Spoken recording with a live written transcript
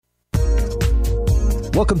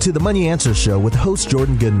Welcome to the Money Answer Show with host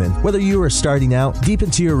Jordan Goodman. Whether you are starting out, deep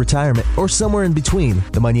into your retirement, or somewhere in between,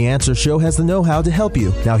 the Money Answer Show has the know-how to help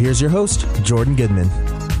you. Now here's your host, Jordan Goodman.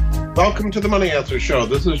 Welcome to the Money Answer Show.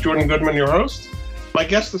 This is Jordan Goodman, your host. My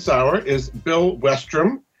guest this hour is Bill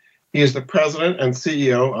Westrom. He is the president and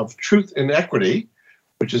CEO of Truth in Equity,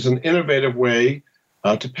 which is an innovative way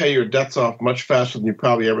to pay your debts off much faster than you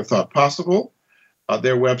probably ever thought possible.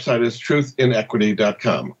 Their website is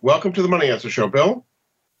truthinequity.com. Welcome to the Money Answer Show, Bill.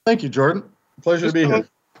 Thank you, Jordan. Pleasure to be here.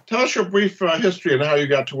 Tell us your brief history and how you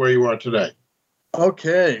got to where you are today.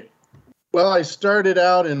 Okay. Well, I started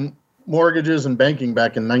out in mortgages and banking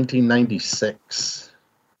back in 1996.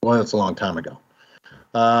 Well, that's a long time ago.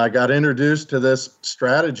 I got introduced to this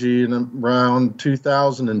strategy in around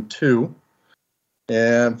 2002.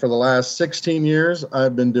 And for the last 16 years,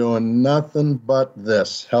 I've been doing nothing but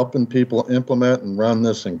this, helping people implement and run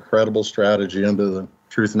this incredible strategy under the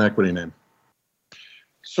Truth in Equity name.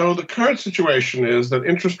 So the current situation is that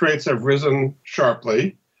interest rates have risen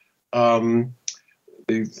sharply. The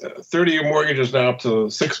 30-year mortgage is now up to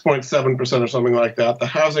 6.7% or something like that. The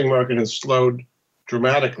housing market has slowed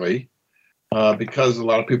dramatically because a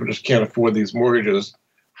lot of people just can't afford these mortgages.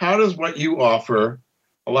 How does what you offer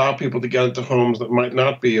allow people to get into homes that might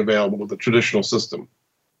not be available with the traditional system?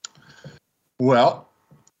 Well,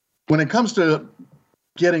 when it comes to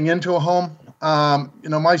getting into a home,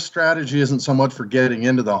 my strategy isn't so much for getting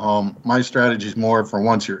into the home. My strategy is more for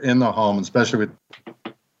once you're in the home, especially with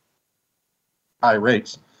high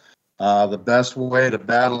rates. The best way to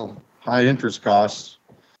battle high interest costs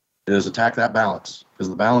is attack that balance, because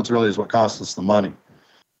the balance really is what costs us the money.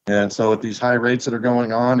 And so with these high rates that are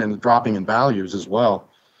going on and dropping in values as well,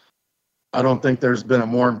 I don't think there's been a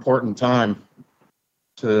more important time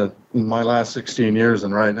in my last 16 years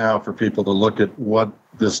than right now for people to look at what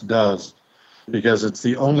this does, because it's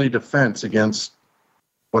the only defense against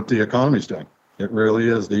what the economy's doing. It really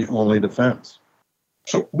is the only defense.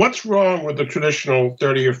 So what's wrong with the traditional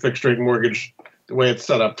 30-year fixed rate mortgage the way it's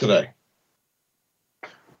set up today?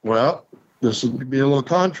 Well, this would be a little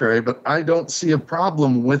contrary, but I don't see a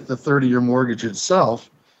problem with the 30-year mortgage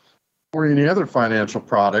itself or any other financial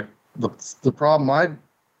product. The problem I've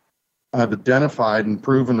identified and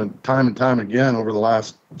proven time and time again over the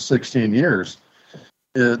last 16 years,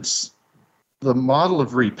 it's the model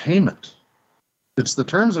of repayment. It's the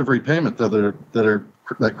terms of repayment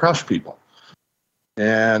that crush people.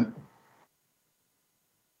 And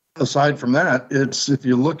aside from that, it's if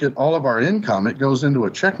you look at all of our income, it goes into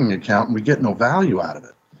a checking account and we get no value out of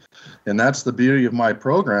it. And that's the beauty of my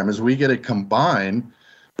program, is we get to combine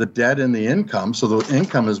the debt and the income, so the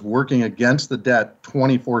income is working against the debt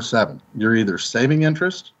 24/7. You're either saving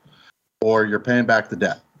interest or you're paying back the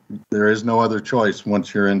debt. There is no other choice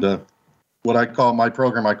once you're into what I call my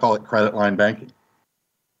program. I call it credit line banking.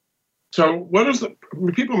 So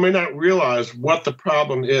people may not realize what the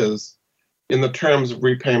problem is in the terms of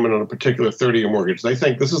repayment on a particular 30-year mortgage. They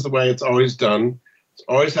think this is the way it's always done. It's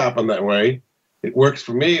always happened that way. It works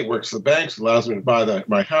for me. It works for the banks. It allows me to buy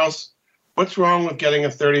my house. What's wrong with getting a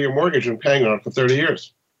 30-year mortgage and paying on it for 30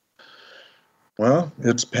 years? Well,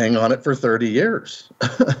 it's paying on it for 30 years.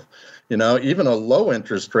 Even a low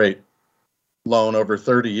interest rate loan over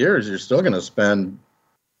 30 years, you're still going to spend,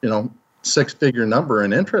 six-figure number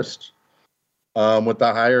in interest. With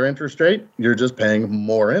the higher interest rate, you're just paying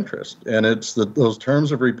more interest. And it's those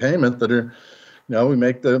terms of repayment that are, we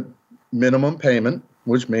make the minimum payment,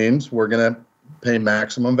 which means we're going to pay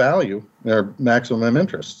maximum value or maximum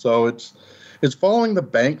interest. So it's following the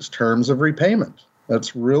bank's terms of repayment.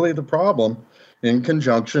 That's really the problem, in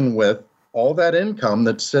conjunction with all that income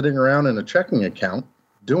that's sitting around in a checking account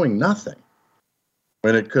doing nothing,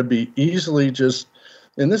 when it could be easily just,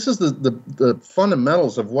 and this is the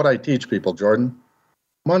fundamentals of what I teach people, Jordan.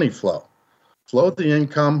 Money flow. Flow the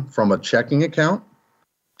income from a checking account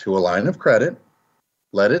to a line of credit.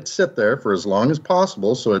 Let it sit there for as long as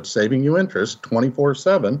possible so it's saving you interest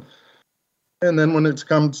 24/7. And then when it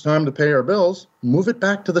comes time to pay our bills, move it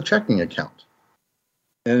back to the checking account.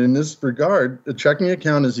 And in this regard, the checking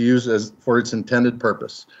account is used for its intended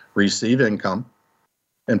purpose: receive income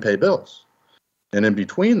and pay bills. And in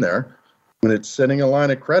between there, when it's setting a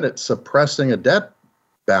line of credit, suppressing a debt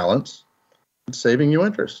balance, it's saving you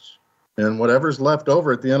interest. And whatever's left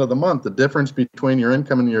over at the end of the month, the difference between your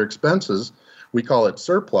income and your expenses, we call it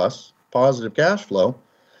surplus, positive cash flow.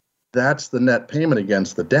 That's the net payment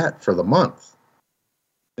against the debt for the month.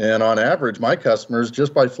 And on average, my customers,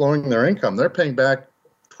 just by flowing their income, they're paying back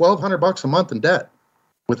 $1,200 a month in debt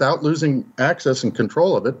without losing access and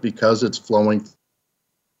control of it, because it's flowing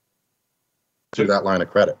through that line of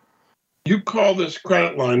credit. You call this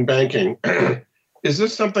credit line banking. Is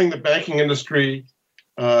this something the banking industry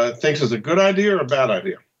thinks is a good idea or a bad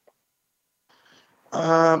idea?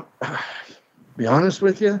 Be honest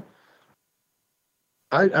with you,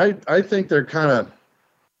 I think they're kind of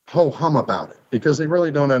ho-hum about it because they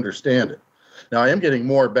really don't understand it. Now, I am getting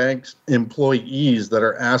more banks employees that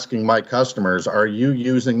are asking my customers, are you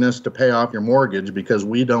using this to pay off your mortgage? Because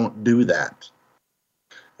we don't do that.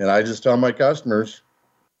 And I just tell my customers,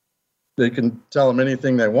 they can tell them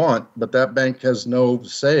anything they want, but that bank has no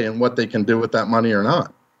say in what they can do with that money or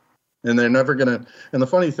not. And they're never going to. And the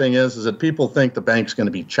funny thing is that people think the bank's going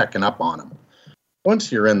to be checking up on them.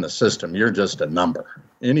 Once you're in the system, you're just a number.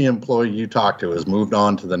 Any employee you talk to has moved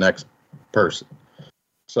on to the next person.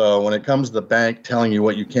 So when it comes to the bank telling you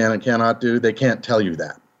what you can and cannot do, they can't tell you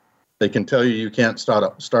that. They can tell you can't start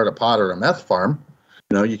a pot or a meth farm.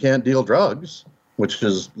 You can't deal drugs, which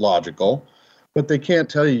is logical. But they can't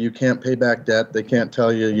tell you can't pay back debt. They can't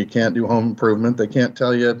tell you can't do home improvement. They can't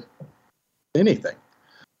tell you anything.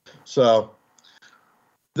 So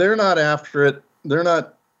they're not after it. They're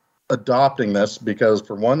not adopting this because,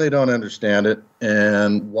 for one, they don't understand it.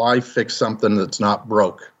 And why fix something that's not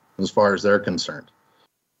broke as far as they're concerned?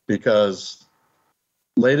 Because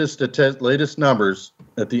latest numbers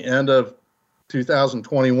at the end of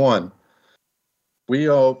 2021, we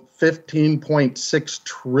owe $15.6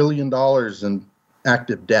 trillion in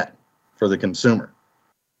active debt for the consumer.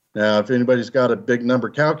 Now, if anybody's got a big number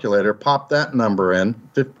calculator, pop that number in,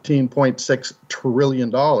 $15.6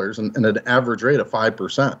 trillion and an average rate of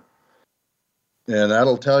 5%. And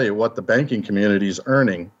that'll tell you what the banking community is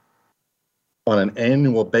earning on an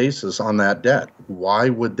annual basis on that debt. Why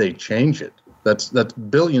would they change it? That's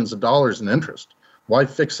billions of dollars in interest. Why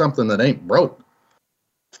fix something that ain't broke?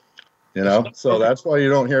 So that's why you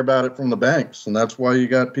don't hear about it from the banks. And that's why you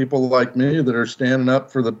got people like me that are standing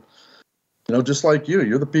up for the, just like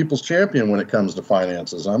you're the people's champion when it comes to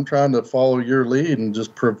finances. I'm trying to follow your lead and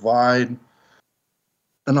just provide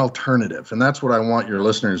an alternative. And that's what I want your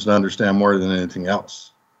listeners to understand more than anything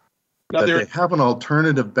else. That they have an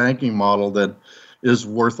alternative banking model that is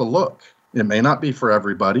worth a look. It may not be for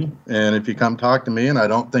everybody. And if you come talk to me and I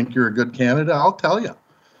don't think you're a good candidate, I'll tell you.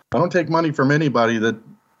 I don't take money from anybody that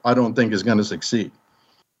I don't think is going to succeed.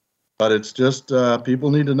 But it's just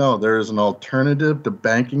people need to know there is an alternative to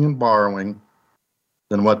banking and borrowing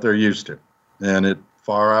than what they're used to. And it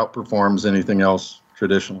far outperforms anything else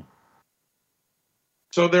traditional.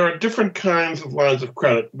 So there are different kinds of lines of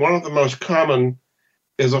credit. One of the most common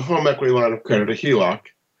is a home equity line of credit, a HELOC.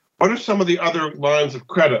 What are some of the other lines of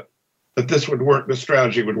credit that this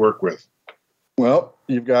strategy would work with? Well,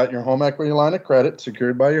 you've got your home equity line of credit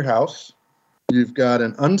secured by your house. You've got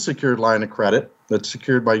an unsecured line of credit that's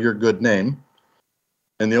secured by your good name.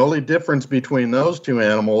 And the only difference between those two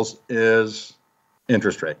animals is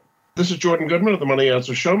interest rate. This is Jordan Goodman of the Money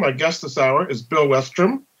Answer Show. My guest this hour is Bill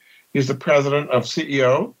Westrom. He's the president and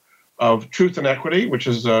CEO of Truth in Equity, which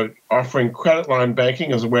is offering credit line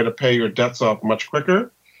banking as a way to pay your debts off much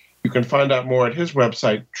quicker. You can find out more at his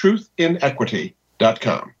website,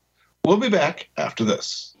 truthinequity.com. We'll be back after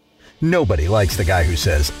this. Nobody likes the guy who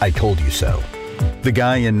says, "I told you so." The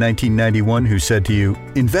guy in 1991 who said to you,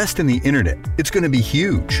 "Invest in the internet, it's going to be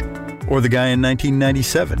huge." Or the guy in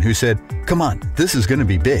 1997 who said, "Come on, this is going to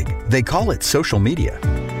be big. They call it social media."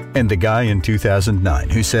 And the guy in 2009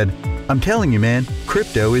 who said, "I'm telling you, man,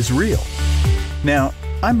 crypto is real." Now,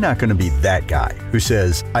 I'm not going to be that guy who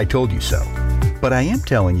says, "I told you so." But I am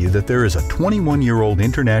telling you that there is a 21-year-old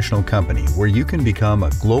international company where you can become a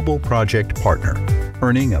global project partner,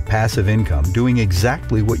 earning a passive income doing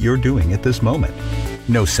exactly what you're doing at this moment.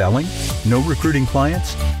 No selling, no recruiting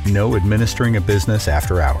clients, no administering a business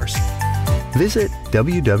after hours. Visit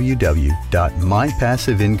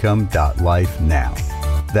www.mypassiveincome.life now.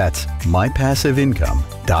 That's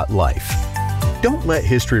mypassiveincome.life. Don't let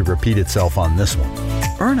history repeat itself on this one.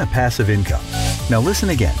 Earn a passive income. Now listen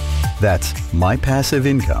again. That's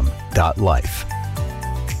mypassiveincome.life.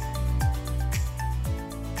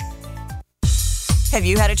 Have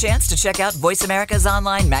you had a chance to check out Voice America's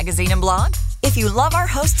online magazine and blog? If you love our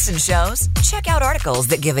hosts and shows, check out articles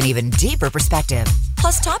that give an even deeper perspective.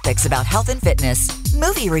 Plus topics about health and fitness,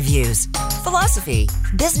 movie reviews, philosophy,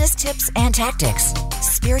 business tips and tactics,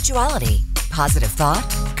 spirituality, positive thought,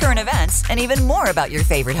 current events, and even more about your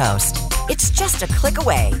favorite host. It's just a click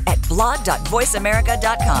away at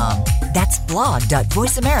blog.voiceamerica.com. That's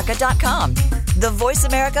blog.voiceamerica.com. The Voice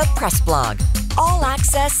America Press Blog. All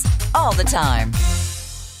access, all the time.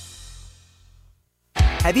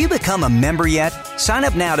 Have you become a member yet? Sign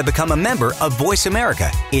up now to become a member of Voice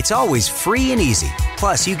America. It's always free and easy.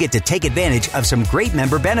 Plus, you get to take advantage of some great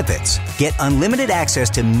member benefits. Get unlimited access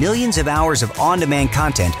to millions of hours of on-demand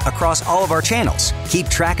content across all of our channels. Keep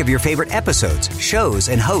track of your favorite episodes, shows,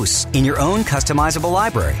 and hosts in your own customizable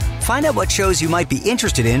library. Find out what shows you might be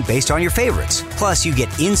interested in based on your favorites. Plus, you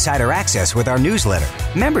get insider access with our newsletter.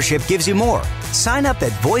 Membership gives you more. Sign up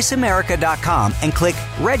at voiceamerica.com and click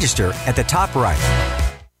register at the top right.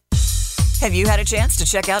 Have you had a chance to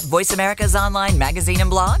check out Voice America's online magazine and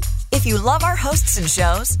blog? If you love our hosts and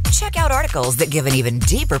shows, check out articles that give an even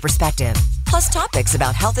deeper perspective. Plus topics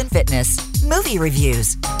about health and fitness, movie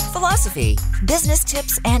reviews, philosophy, business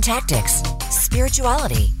tips and tactics,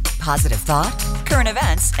 spirituality, positive thought, current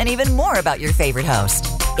events, and even more about your favorite host.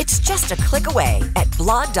 It's just a click away at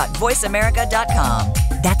blog.voiceamerica.com.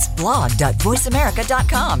 That's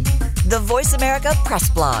blog.voiceamerica.com. The Voice America Press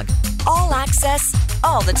Blog. All access,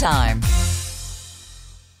 all the time.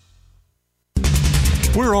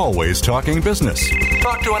 We're always talking business.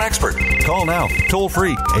 Talk to an expert. Call now, toll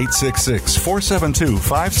free,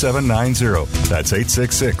 866-472-5790. That's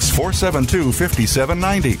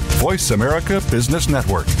 866-472-5790. Voice America Business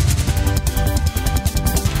Network.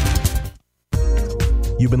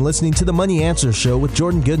 You've been listening to the Money Answer Show with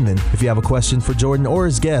Jordan Goodman. If you have a question for Jordan or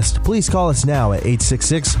his guest, please call us now at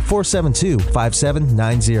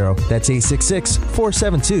 866-472-5790. That's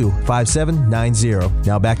 866-472-5790.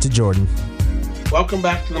 Now back to Jordan. Welcome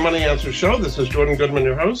back to the Money Answer Show. This is Jordan Goodman,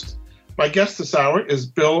 your host. My guest this hour is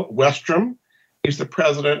Bill Westrom. He's the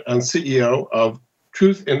president and CEO of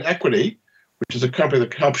Truth in Equity, which is a company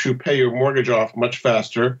that helps you pay your mortgage off much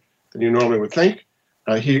faster than you normally would think.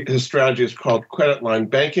 His strategy is called Credit Line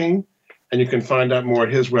Banking, and you can find out more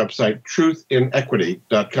at his website,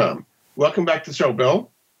 truthinequity.com. Welcome back to the show,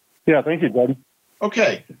 Bill. Yeah, thank you, Jordan.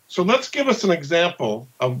 Okay, so let's give us an example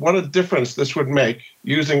of what a difference this would make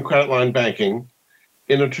using Credit Line Banking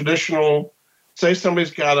in a traditional, say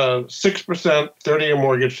somebody's got a 6% 30-year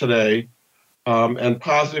mortgage today and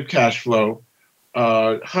positive cash flow.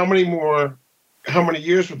 How many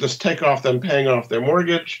years would this take off them paying off their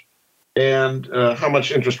mortgage? And how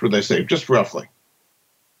much interest would they save, just roughly?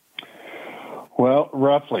 Well,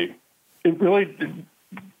 roughly. It really,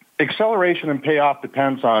 acceleration and payoff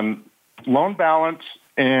depends on loan balance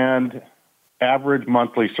and average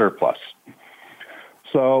monthly surplus.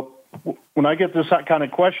 So when I get this kind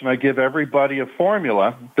of question, I give everybody a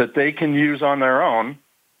formula that they can use on their own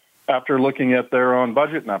after looking at their own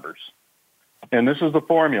budget numbers. And this is the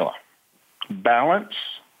formula. Balance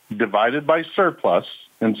divided by surplus,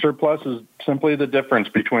 and surplus is simply the difference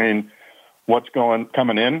between what's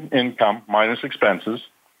coming in, income, minus expenses.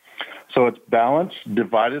 So it's balance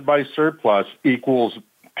divided by surplus equals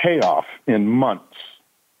payoff in months.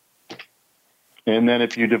 And then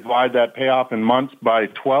if you divide that payoff in months by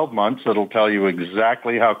 12 months, it'll tell you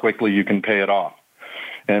exactly how quickly you can pay it off.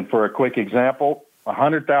 And for a quick example,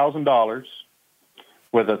 $100,000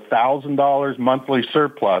 with $1,000 monthly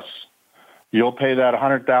surplus, you'll pay that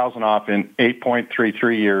 $100,000 off in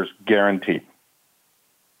 8.33 years guaranteed.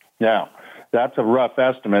 Now, that's a rough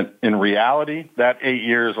estimate. In reality, that 8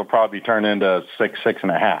 years will probably turn into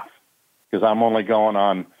 6.5, because I'm only going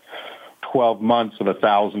on 12 months of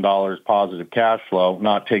 $1,000 positive cash flow,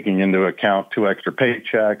 not taking into account 2 extra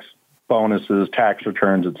paychecks, bonuses, tax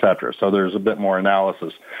returns, et cetera. So there's a bit more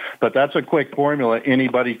analysis. But that's a quick formula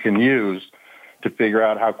anybody can use to figure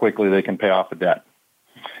out how quickly they can pay off a debt.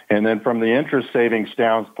 And then from the interest savings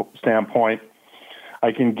standpoint,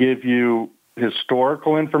 I can give you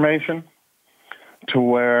historical information to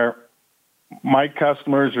where my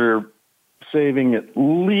customers are saving at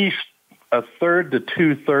least a third to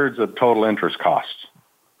 2/3 of total interest costs.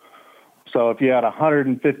 So if you had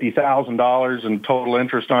 $150,000 in total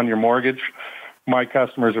interest on your mortgage, my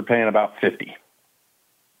customers are paying about $50,000.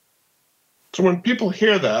 So when people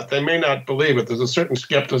hear that, they may not believe it. There's a certain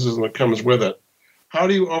skepticism that comes with it. How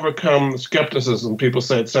do you overcome skepticism? People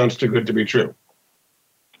say it sounds too good to be true.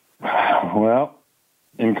 Well,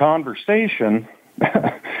 in conversation,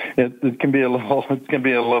 it can be a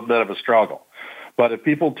little bit of a struggle. But if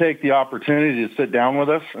people take the opportunity to sit down with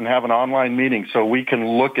us and have an online meeting so we can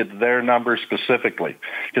look at their numbers specifically,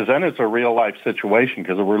 because then it's a real life situation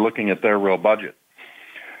because we're looking at their real budget.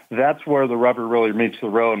 That's where the rubber really meets the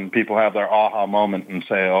road and people have their aha moment and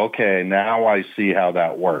say, okay, now I see how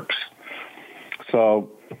that works.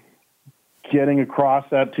 So getting across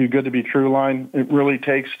that too good to be true line, it really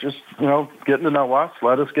takes just, getting to know us,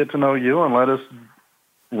 let us get to know you, and let us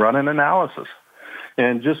run an analysis.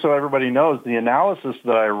 And just so everybody knows, the analysis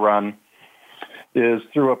that I run is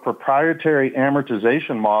through a proprietary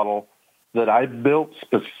amortization model that I built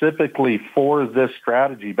specifically for this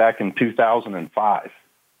strategy back in 2005.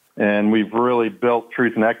 And we've really built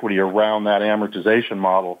Truth and Equity around that amortization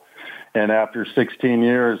model. And after 16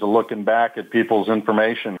 years of looking back at people's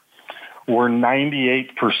information, we're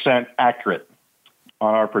 98% accurate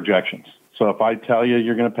on our projections. So if I tell you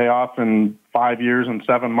you're going to pay off in 5 years and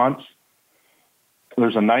 7 months,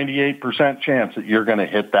 there's a 98% chance that you're going to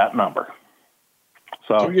hit that number.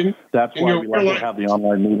 So that's why we like to have the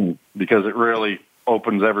online meeting, because it really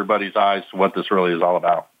opens everybody's eyes to what this really is all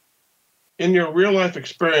about. In your real-life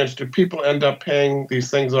experience, do people end up paying these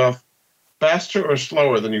things off faster or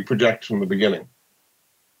slower than you project from the beginning?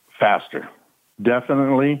 Faster.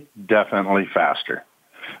 Definitely faster.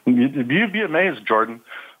 You'd be amazed, Jordan.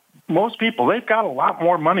 Most people, they've got a lot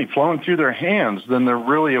more money flowing through their hands than they're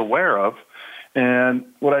really aware of. And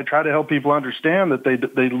what I try to help people understand, that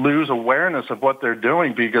they lose awareness of what they're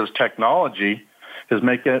doing because technology has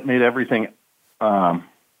made everything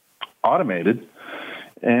automated.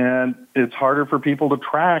 And it's harder for people to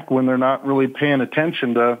track when they're not really paying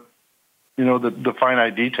attention to, the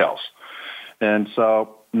finite details. And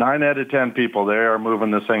so 9 out of 10 people, they are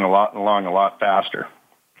moving this thing along a lot faster.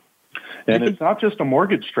 And it's not just a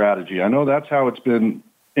mortgage strategy. I know that's how it's been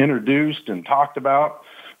introduced and talked about,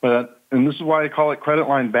 and this is why I call it credit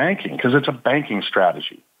line banking, because it's a banking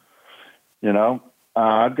strategy.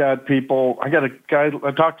 I've got people, I got a guy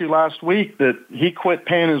I talked to last week that he quit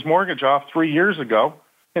paying his mortgage off 3 years ago,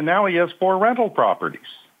 and now he has 4 rental properties.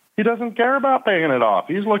 He doesn't care about paying it off.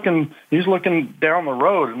 He's looking down the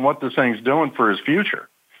road and what this thing's doing for his future.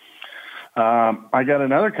 I got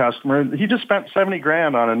another customer, he just spent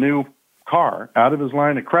 $70,000 on a new car out of his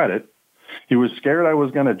line of credit. He was scared I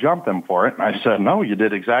was going to jump him for it. And I said, no, you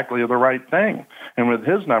did exactly the right thing. And with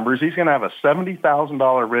his numbers, he's going to have a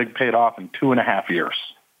 $70,000 rig paid off in 2.5 years.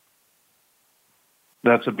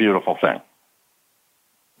 That's a beautiful thing.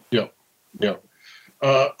 Yeah.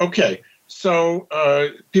 Okay. So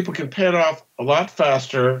people can pay it off a lot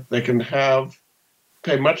faster. They can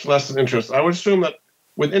pay much less in interest. I would assume that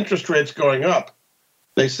with interest rates going up,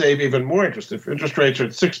 they save even more interest. If interest rates are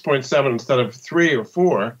at 6.7 instead of 3 or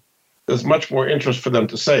 4, there's much more interest for them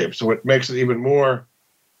to save. So it makes it even more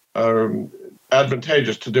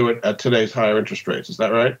advantageous to do it at today's higher interest rates. Is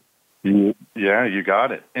that right? Yeah, you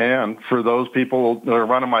got it. And for those people that are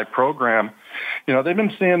running my program, they've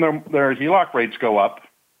been seeing their HELOC rates go up,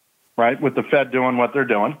 right, with the Fed doing what they're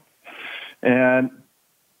doing. And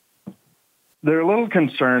they're a little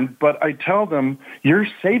concerned, but I tell them your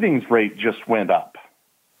savings rate just went up,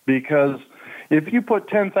 because if you put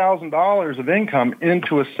 $10,000 of income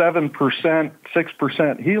into a 7%, 6%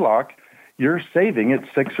 HELOC, you're saving at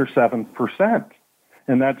 6 or 7%.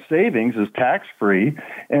 And that savings is tax-free,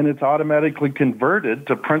 and it's automatically converted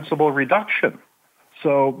to principal reduction.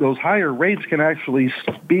 So those higher rates can actually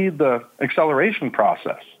speed the acceleration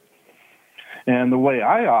process. And the way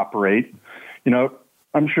I operate,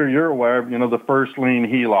 I'm sure you're aware of, the first lien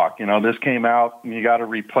HELOC. This came out and you got to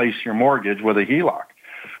replace your mortgage with a HELOC.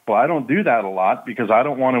 Well, I don't do that a lot because I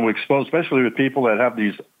don't want to expose, especially with people that have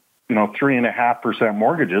these, 3.5%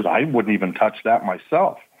 mortgages. I wouldn't even touch that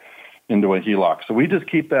myself into a HELOC. So we just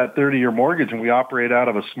keep that 30-year mortgage and we operate out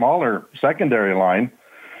of a smaller secondary line,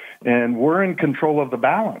 and we're in control of the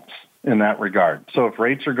balance in that regard. So if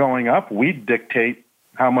rates are going up, we dictate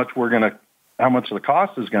how much the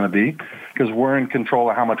cost is going to be, because we're in control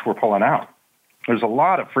of how much we're pulling out. There's a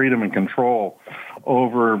lot of freedom and control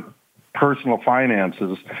over personal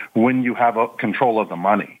finances when you have control of the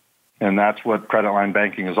money. And that's what credit line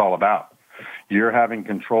banking is all about. You're having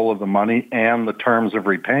control of the money and the terms of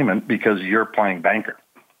repayment because you're playing banker.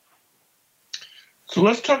 So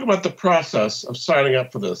let's talk about the process of signing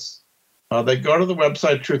up for this. They go to the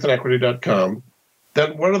website, truthandequity.com.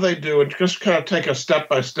 Then what do they do? And just kind of take a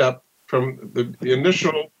step-by-step from the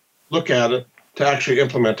initial look at it to actually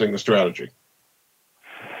implementing the strategy.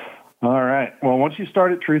 All right. Well, once you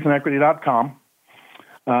start at truthandequity.com,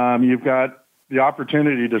 you've got the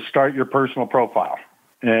opportunity to start your personal profile.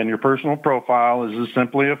 And your personal profile is just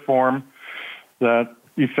simply a form that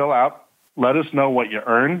you fill out. Let us know what you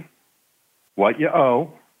earn, what you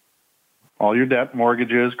owe, all your debt,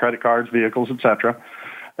 mortgages, credit cards, vehicles, etc.,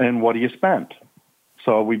 and what do you spend.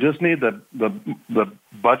 So we just need the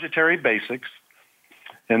budgetary basics.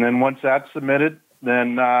 And then once that's submitted,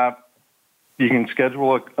 then you can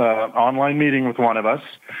schedule an online meeting with one of us,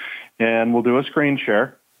 and we'll do a screen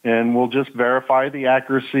share, and we'll just verify the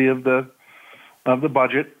accuracy of the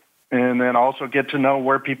budget, and then also get to know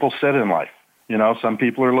where people sit in life. Some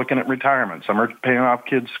people are looking at retirement. Some are paying off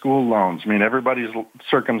kids' school loans. Everybody's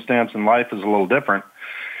circumstance in life is a little different.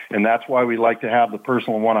 And that's why we like to have the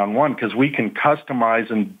personal one-on-one, because we can customize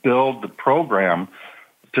and build the program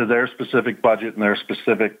to their specific budget and their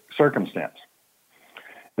specific circumstance.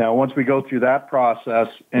 Now, once we go through that process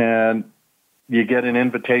and you get an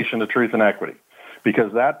invitation to Truth and Equity,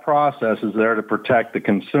 because that process is there to protect the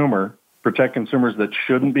consumer, protect consumers that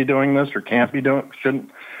shouldn't be doing this or can't do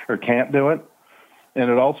it. And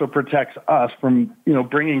it also protects us from,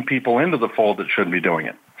 bringing people into the fold that shouldn't be doing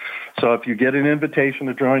it. So if you get an invitation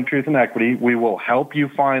to join Truth and Equity, we will help you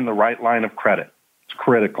find the right line of credit. It's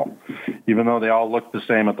critical. Even though they all look the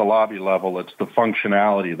same at the lobby level, it's the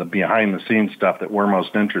functionality, the behind-the-scenes stuff that we're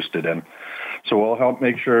most interested in. So we'll help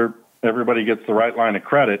make sure everybody gets the right line of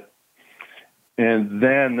credit. And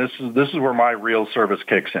then this is where my real service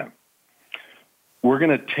kicks in. We're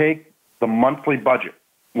going to take the monthly budget,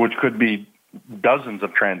 which could be dozens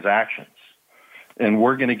of transactions, and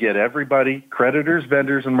we're going to get everybody, creditors,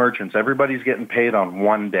 vendors, and merchants, everybody's getting paid on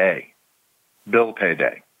one day, bill pay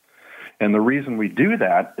day. And the reason we do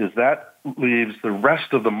that is that leaves the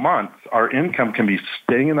rest of the month, our income can be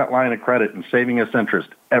staying in that line of credit and saving us interest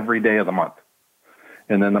every day of the month.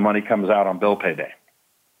 And then the money comes out on bill pay day.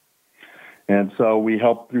 And so we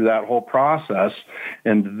help through that whole process.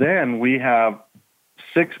 And then we have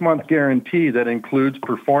 6-month guarantee that includes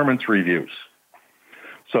performance reviews.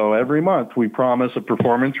 So every month we promise a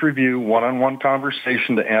performance review, one-on-one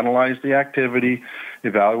conversation to analyze the activity,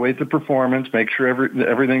 evaluate the performance, make sure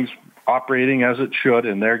everything's operating as it should,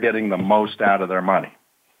 and they're getting the most out of their money.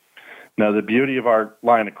 Now, the beauty of our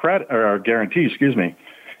line of credit, or our guarantee, is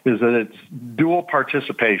that it's dual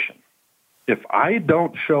participation. If I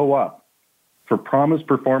don't show up for promised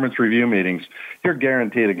performance review meetings, you're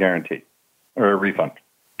guaranteed a refund,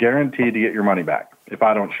 guaranteed to get your money back if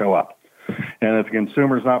I don't show up. And if the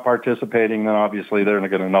consumer's not participating, then obviously they're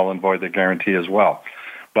going to null and void the guarantee as well.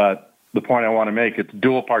 But the point I want to make, it's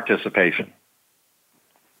dual participation.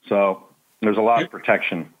 So there's a lot of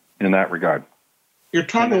protection in that regard. You're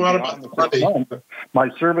talking a lot about the money. My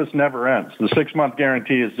service never ends. The 6-month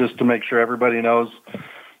guarantee is just to make sure everybody knows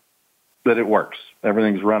that it works.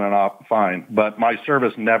 Everything's running off fine. But my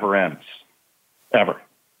service never ends, ever.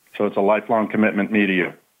 So it's a lifelong commitment, me to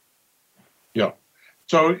you. Yeah.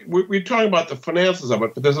 So we're talking about the finances of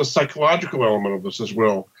it, but there's a psychological element of this as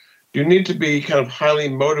well. You need to be kind of highly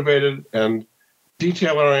motivated and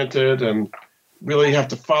detail-oriented and really have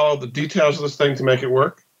to follow the details of this thing to make it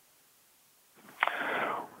work?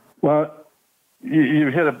 Well, you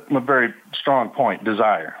hit a very strong point,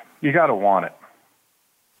 desire. You got to want it,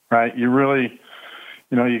 right? You really,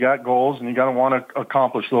 you got goals and you got to want to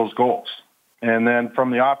accomplish those goals. And then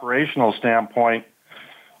from the operational standpoint,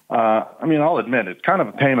 I'll admit it's kind of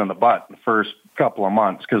a pain in the butt the first couple of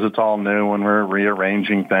months because it's all new and we're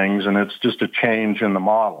rearranging things and it's just a change in the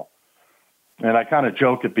model. And I kind of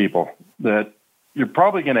joke at people that you're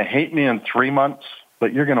probably going to hate me in 3 months,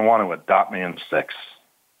 but you're going to want to adopt me in 6.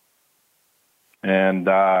 And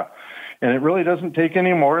it really doesn't take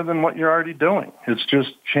any more than what you're already doing. It's just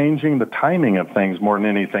changing the timing of things more than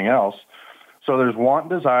anything else. So there's want,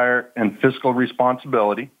 desire, and fiscal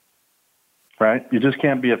responsibility, right? You just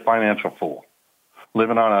can't be a financial fool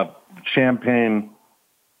living on a champagne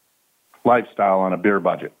lifestyle on a beer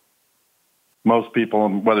budget. Most people,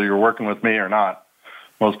 whether you're working with me or not,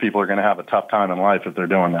 most people are going to have a tough time in life if they're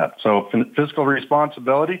doing that. So fiscal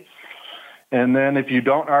responsibility. And then if you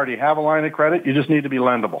don't already have a line of credit, you just need to be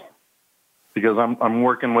lendable because I'm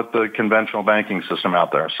working with the conventional banking system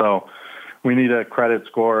out there. So we need a credit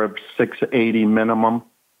score of 680 minimum.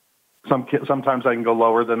 Sometimes I can go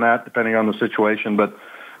lower than that depending on the situation, but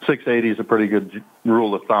 680 is a pretty good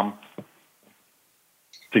rule of thumb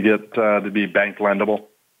to get to be bank lendable.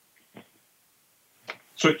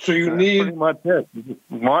 So you need pretty much it.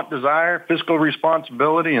 Want, desire, fiscal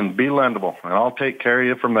responsibility, and be lendable, and I'll take care of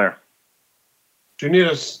you from there. So you need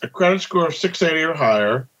a credit score of 680 or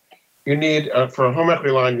higher. You need, for a home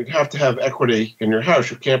equity line, you'd have to have equity in your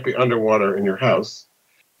house. You can't be underwater in your house.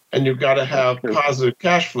 And you've got to have positive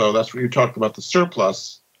cash flow. That's what you talked about, the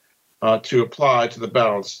surplus, to apply to the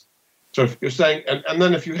balance. So if you're saying, and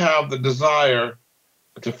then if you have the desire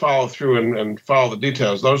to follow through and follow the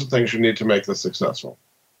details, those are things you need to make this successful.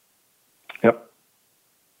 Yep.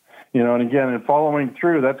 And again, in following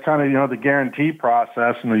through, that's kind of, the guarantee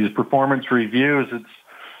process and these performance reviews, it's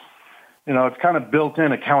kind of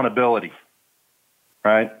built-in accountability,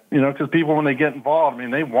 right? Because people, when they get involved,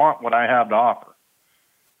 they want what I have to offer.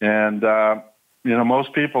 And,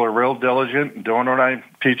 most people are real diligent and doing what I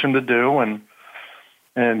teach them to do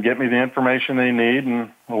and get me the information they need,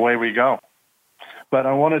 and away we go. But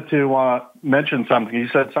I wanted to mention something. You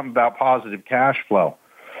said something about positive cash flow.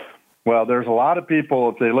 Well, there's a lot of people,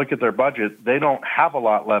 if they look at their budget, they don't have a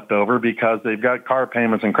lot left over because they've got car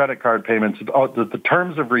payments and credit card payments. The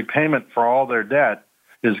terms of repayment for all their debt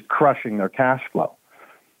is crushing their cash flow.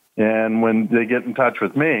 And when they get in touch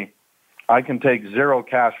with me, I can take zero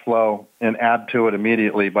cash flow and add to it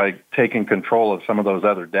immediately by taking control of some of those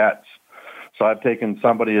other debts. So I've taken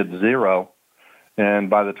somebody at zero, and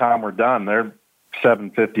by the time we're done, they're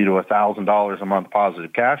 $750 to $1,000 a month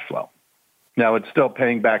positive cash flow. Now, it's still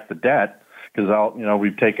paying back the debt because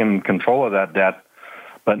we've taken control of that debt,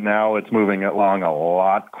 but now it's moving along a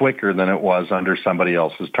lot quicker than it was under somebody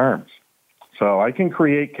else's terms. So I can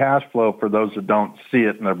create cash flow for those that don't see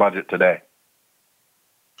it in their budget today.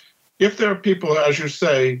 If there are people, as you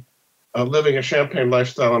say, living a champagne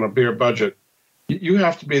lifestyle on a beer budget, you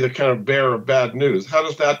have to be the kind of bearer of bad news. How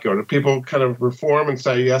does that go? Do people kind of reform and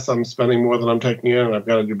say, yes, I'm spending more than I'm taking in and I've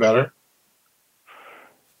got to do better?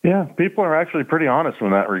 Yeah, people are actually pretty honest in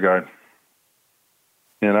that regard.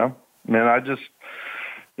 I'm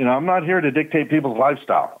not here to dictate people's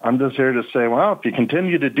lifestyle. I'm just here to say, well, if you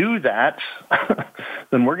continue to do that,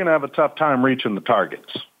 then we're going to have a tough time reaching the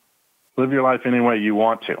targets. Live your life any way you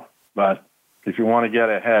want to. But if you want to get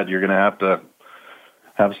ahead, you're going to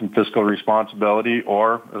have some fiscal responsibility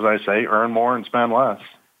or, as I say, earn more and spend less.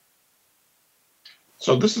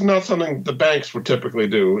 So this is not something the banks would typically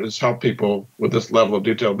do, is help people with this level of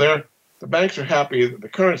detail. The banks are happy that the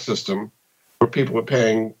current system, where people are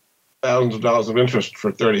paying thousands of dollars of interest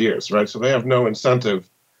for 30 years, right? So they have no incentive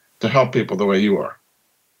to help people the way you are.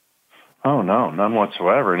 Oh, no, none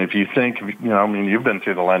whatsoever. And if you think, you've been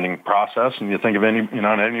through the lending process, and you think of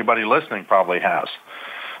anybody listening probably has.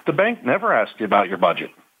 The bank never asks you about your budget.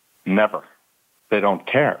 Never. They don't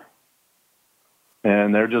care.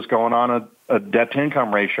 And they're just going on a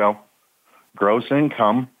debt-to-income ratio, gross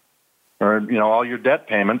income, or, all your debt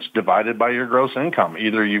payments divided by your gross income.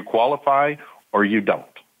 Either you qualify or you don't.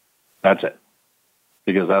 That's it.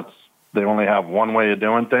 Because they only have one way of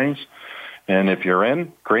doing things. And if you're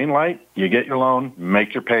in, green light, you get your loan,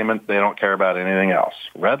 make your payment. They don't care about anything else.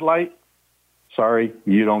 Red light, sorry,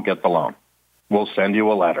 you don't get the loan. We'll send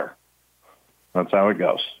you a letter. That's how it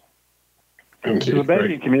goes. To the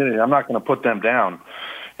banking community, I'm not going to put them down,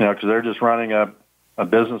 because they're just running a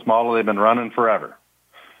business model they've been running forever.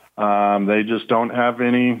 They just don't have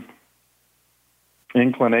any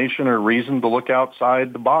inclination or reason to look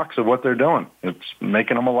outside the box of what they're doing. It's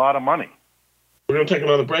making them a lot of money. We're going to take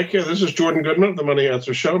another break here. This is Jordan Goodman of the Money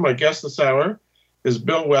Answer Show. My guest this hour is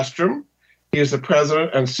Bill Westrom. He is the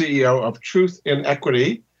president and CEO of Truth in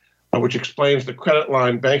Equity, which explains the credit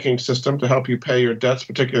line banking system to help you pay your debts,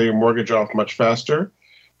 particularly your mortgage, off much faster.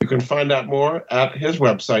 You can find out more at his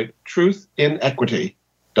website,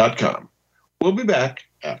 truthinequity.com. We'll be back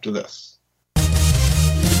after this.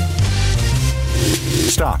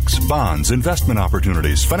 Stocks, bonds, investment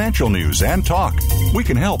opportunities, financial news, and talk. We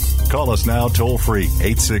can help. Call us now toll free,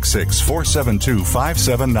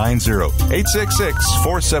 866-472-5790.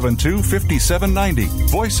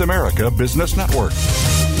 866-472-5790. Voice America Business Network.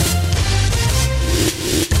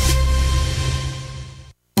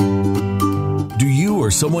 Do you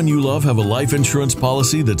or someone you love have a life insurance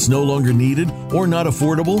policy that's no longer needed or not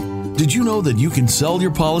affordable? Did you know that you can sell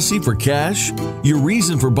your policy for cash? Your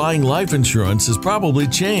reason for buying life insurance has probably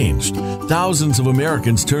changed. Thousands of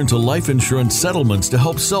Americans turn to life insurance settlements to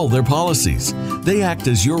help sell their policies. They act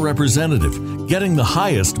as your representative, getting the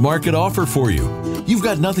highest market offer for you. You've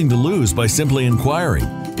got nothing to lose by simply inquiring.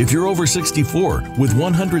 If you're over 64 with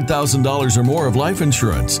 $100,000 or more of life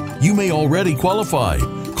insurance, you may already qualify.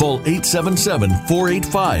 Call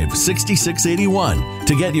 877-485-6681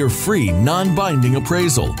 to get your free non-binding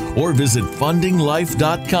appraisal or visit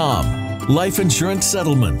fundinglife.com. Life Insurance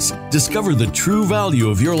Settlements. Discover the true value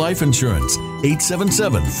of your life insurance.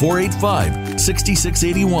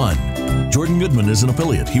 877-485-6681. Jordan Goodman is an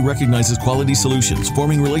affiliate. He recognizes quality solutions,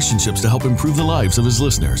 forming relationships to help improve the lives of his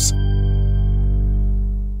listeners.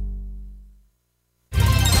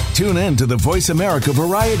 Tune in to the Voice America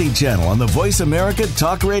Variety channel on the Voice America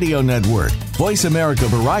Talk Radio Network. Voice America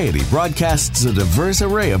Variety broadcasts a diverse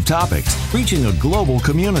array of topics, reaching a global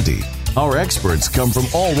community. Our experts come from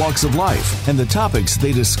all walks of life, and the topics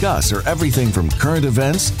they discuss are everything from current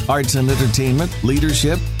events, arts and entertainment,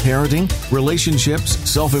 leadership, parenting, relationships,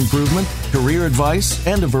 self-improvement, career advice,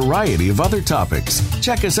 and a variety of other topics.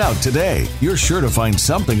 Check us out today. You're sure to find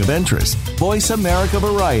something of interest. Voice America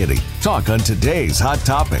Variety. Talk on today's hot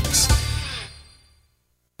topics.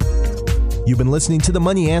 You've been listening to The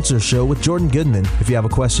Money Answer Show with Jordan Goodman. If you have a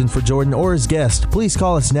question for Jordan or his guest, please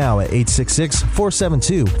call us now at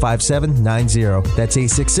 866-472-5790. That's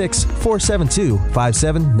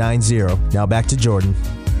 866-472-5790. Now back to Jordan.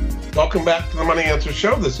 Welcome back to the Money Answer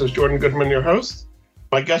Show. This is Jordan Goodman, your host.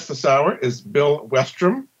 My guest this hour is Bill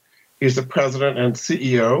Westrom. He's the president and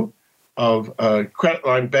CEO of Credit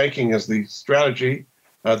Line Banking as the strategy.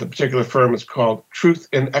 The particular firm is called Truth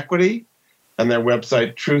in Equity, and their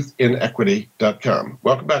website, truthinequity.com.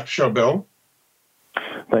 Welcome back to the show, Bill.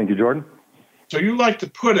 Thank you, Jordan. So you like to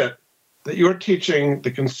put it that you're teaching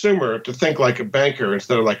the consumer to think like a banker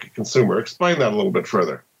instead of like a consumer. Explain that a little bit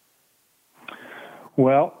further.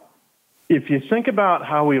 Well, if you think about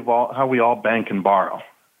how we all bank and borrow,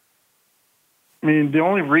 I mean, the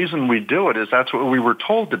only reason we do it is that's what we were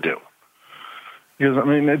told to do. Because, I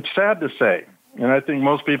mean, it's sad to say, and I think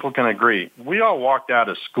most people can agree, we all walked out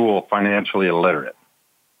of school financially illiterate.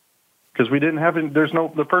 Because we didn't have,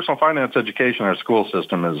 the personal finance education in our school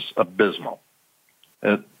system is abysmal,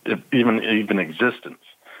 even existence.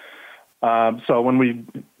 So when we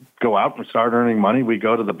go out and start earning money, we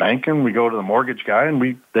go to the bank and we go to the mortgage guy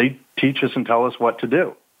and they teach us and tell us what to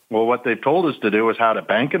do. Well, what they've told us to do is how to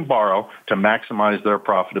bank and borrow to maximize their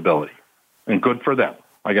profitability. And good for them.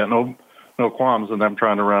 I got no qualms in them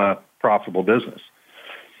trying to run a profitable business.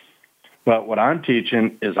 But what I'm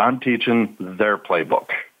teaching is their playbook.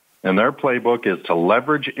 And their playbook is to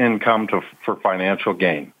leverage income for financial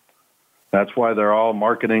gain. That's why they're all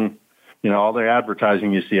marketing, all their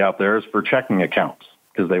advertising you see out there is for checking accounts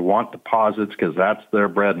because they want deposits because that's their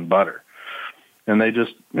bread and butter. And they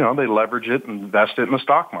just, they leverage it and invest it in the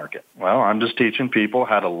stock market. Well, I'm just teaching people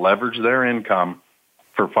how to leverage their income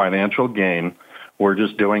for financial gain. We're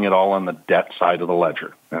just doing it all on the debt side of the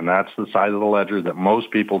ledger. And that's the side of the ledger that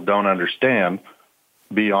most people don't understand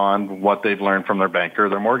beyond what they've learned from their banker or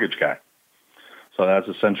their mortgage guy. So that's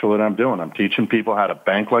essentially what I'm doing. I'm teaching people how to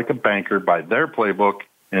bank like a banker by their playbook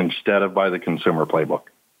instead of by the consumer playbook.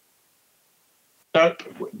 Now,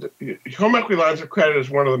 home equity lines of credit is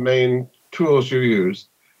one of the main tools you use.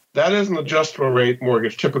 That is an adjustable rate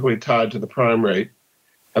mortgage typically tied to the prime rate.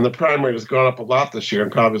 And the prime rate has gone up a lot this year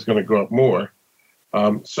and probably is going to go up more.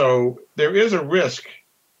 So there is a risk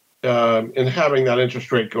in having that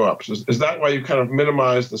interest rate go up. Is that why you kind of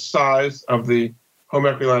minimize the size of the home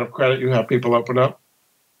equity line of credit you have people open up?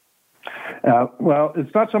 Well,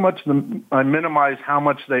 it's not so much I minimize how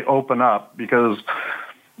much they open up because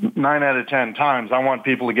 9 out of 10 times I want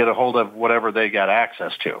people to get a hold of whatever they got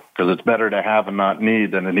access to because it's better to have and not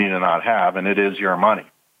need than to need and not have, and it is your money.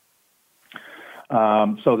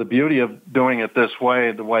 So the beauty of doing it this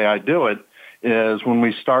way, the way I do it, is when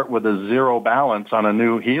we start with a zero balance on a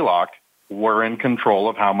new HELOC, we're in control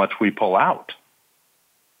of how much we pull out,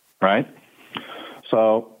 right?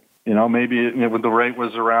 So, maybe if the rate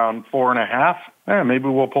was around 4.5, maybe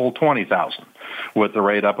we'll pull 20,000. With the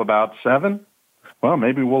rate up about 7, well,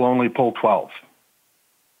 maybe we'll only pull 12.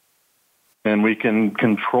 And we can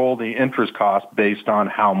control the interest cost based on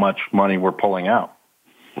how much money we're pulling out.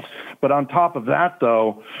 But on top of that,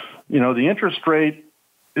 though, the interest rate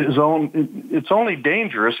it's only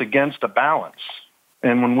dangerous against a balance.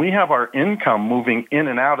 And when we have our income moving in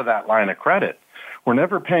and out of that line of credit, we're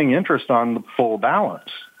never paying interest on the full balance,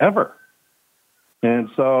 ever. And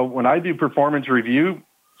so when I do performance review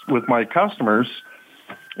with my customers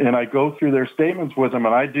and I go through their statements with them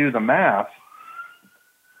and I do the math,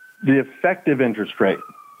 the effective interest rate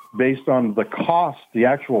based on the cost, the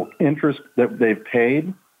actual interest that they've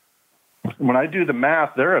paid, when I do the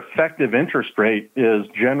math, their effective interest rate is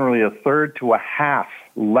generally a third to a half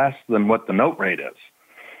less than what the note rate is,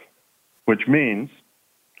 which means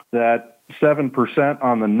that 7%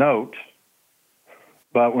 on the note,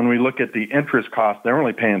 but when we look at the interest cost, they're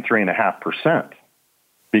only paying 3.5%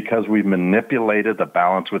 because we've manipulated the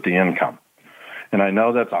balance with the income. And I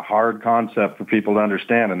know that's a hard concept for people to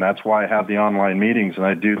understand, and that's why I have the online meetings and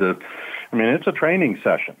I do it's a training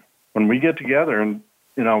session. When we get together and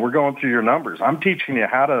we're going through your numbers. I'm teaching you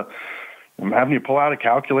I'm having you pull out a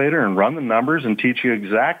calculator and run the numbers and teach you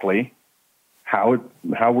exactly how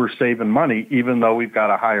we're saving money, even though we've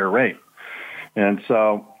got a higher rate. And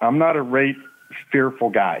so I'm not a rate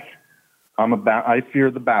fearful guy. I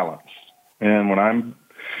fear the balance. And when I'm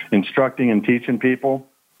instructing and teaching people,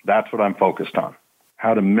 that's what I'm focused on.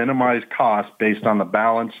 How to minimize costs based on the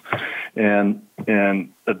balance and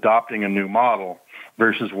adopting a new model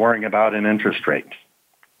versus worrying about an interest rate.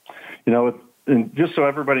 And just so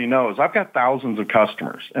everybody knows, I've got thousands of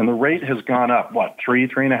customers, and the rate has gone up,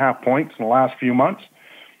 3.5 points in the last few months?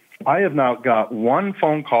 I have not got one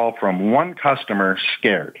phone call from one customer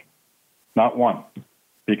scared. Not one.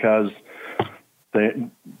 Because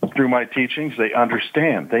through my teachings, they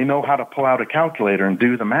understand. They know how to pull out a calculator and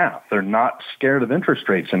do the math. They're not scared of interest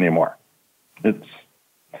rates anymore.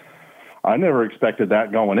 I never expected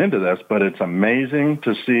that going into this, but it's amazing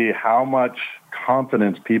to see how much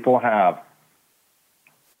confidence people have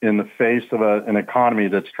in the face of an economy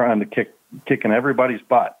that's trying to kicking everybody's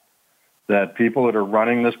butt, that people that are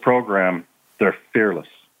running this program, they're fearless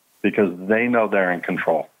because they know they're in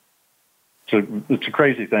control. So it's a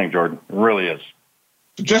crazy thing, Jordan. It really is.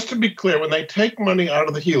 Just to be clear, when they take money out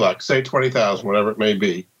of the HELOC, say $20,000, whatever it may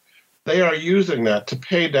be, they are using that to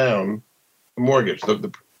pay down the mortgage,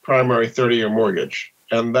 the primary 30-year mortgage,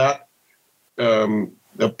 and that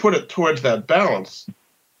they'll put it towards that balance.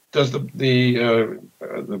 Does the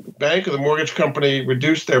bank or the mortgage company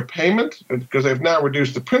reduce their payment? Because they've now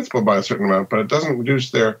reduced the principal by a certain amount, but it doesn't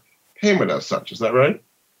reduce their payment as such. Is that right?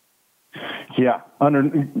 Yeah.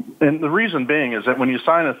 And the reason being is that when you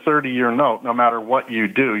sign a 30-year note, no matter what you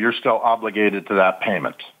do, you're still obligated to that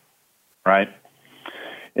payment, right?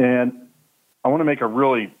 And I want to make a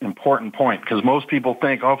really important point because most people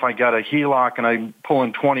think, if I got a HELOC and I'm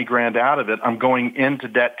pulling $20,000 out of it, I'm going into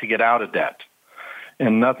debt to get out of debt.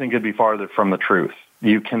 And nothing could be farther from the truth.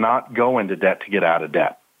 You cannot go into debt to get out of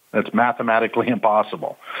debt. That's mathematically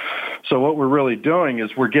impossible. So what we're really doing is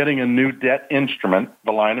we're getting a new debt instrument,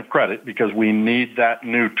 the line of credit, because we need that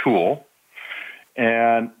new tool.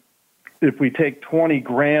 And if we take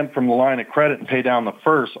 $20,000 from the line of credit and pay down the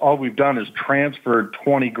first, all we've done is transferred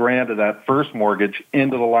 $20,000 of that first mortgage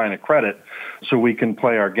into the line of credit so we can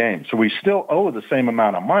play our game. So we still owe the same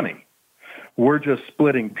amount of money. We're just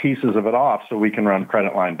splitting pieces of it off so we can run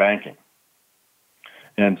credit line banking.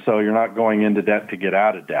 And so you're not going into debt to get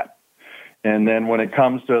out of debt. And then when it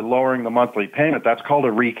comes to lowering the monthly payment, that's called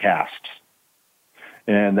a recast.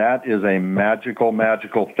 And that is a magical,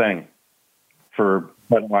 magical thing for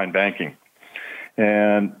credit line banking.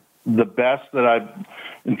 And the best that I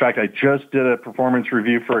just did a performance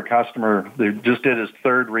review for a customer that just did his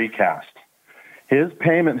third recast. His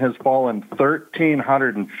payment has fallen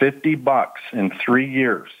 $1,350 in 3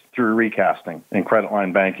 years through recasting in credit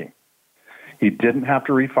line banking. He didn't have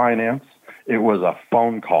to refinance. It was a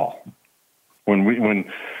phone call. When we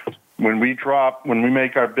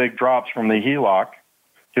make our big drops from the HELOC,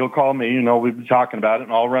 he'll call me. We've been talking about it,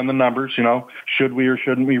 and I'll run the numbers. Should we or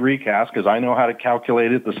shouldn't we recast? Because I know how to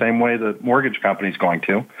calculate it the same way the mortgage company's going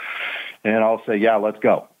to. And I'll say, yeah, let's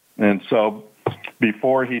go. And so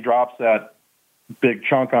before he drops that big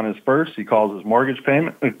chunk on his first, he calls his mortgage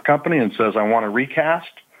payment company and says, I want to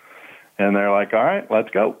recast. And they're like, all right,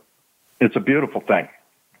 let's go. It's a beautiful thing.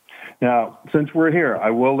 Now, since we're here, I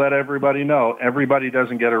will let everybody know, everybody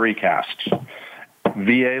doesn't get a recast.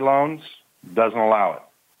 VA loans, doesn't allow it.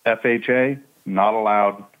 FHA, not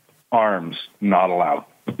allowed. ARMs, not allowed.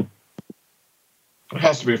 It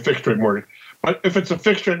has to be a fixed-rate mortgage. But if it's a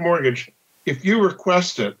fixed-rate mortgage, if you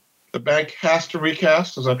request it, the bank has to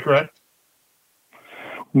recast, is that correct?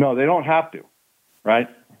 No, they don't have to, right?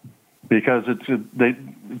 Because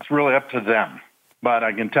it's really up to them. But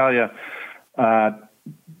I can tell you,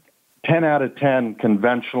 10 out of 10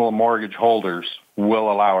 conventional mortgage holders will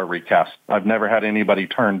allow a recast. I've never had anybody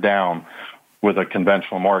turn down with a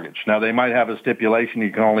conventional mortgage. Now, they might have a stipulation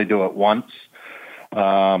you can only do it once.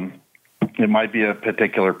 It might be a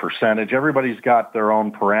particular percentage. Everybody's got their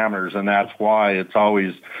own parameters, and that's why it's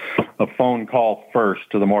always a phone call first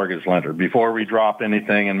to the mortgage lender. Before we drop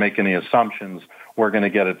anything and make any assumptions, we're going to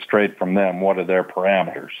get it straight from them. What are their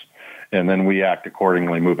parameters? And then we act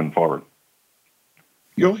accordingly moving forward.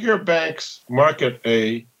 You'll hear banks market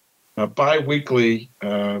a biweekly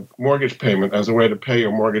mortgage payment as a way to pay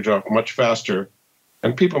your mortgage off much faster,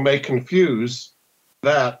 and people may confuse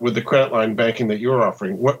that with the credit line banking that you're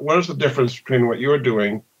offering. What is the difference between what you're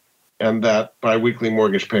doing and that biweekly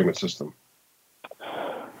mortgage payment system?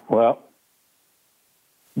 Well,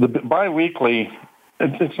 the biweekly,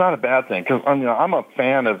 it's not a bad thing because I'm a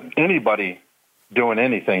fan of anybody doing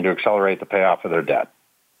anything to accelerate the payoff of their debt,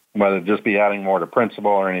 whether it just be adding more to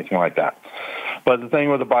principal or anything like that. But the thing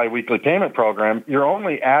with the biweekly payment program, you're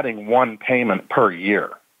only adding one payment per year.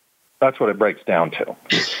 That's what it breaks down to.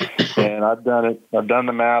 And I've done it. I've done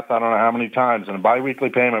the math I don't know how many times, and a biweekly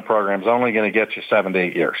payment program is only going to get you 7 to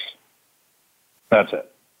 8 years. That's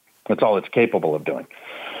it. That's all it's capable of doing.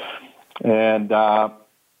 And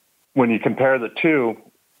when you compare the two,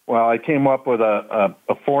 well, I came up with a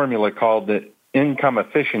formula called the income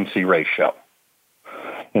efficiency ratio.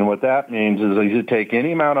 And what that means is that you take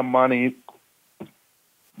any amount of money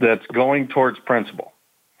that's going towards principal,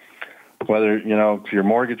 whether, to your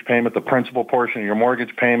mortgage payment, the principal portion of your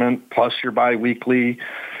mortgage payment, plus your biweekly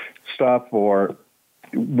stuff, or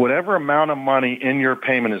whatever amount of money in your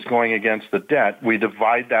payment is going against the debt, we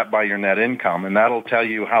divide that by your net income, and that'll tell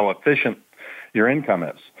you how efficient your income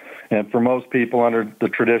is. And for most people under the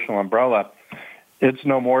traditional umbrella, it's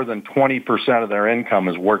no more than 20% of their income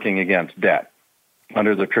is working against debt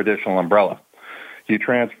under the traditional umbrella. You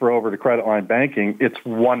transfer over to credit line banking, it's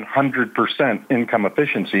 100% income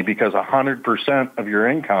efficiency because 100% of your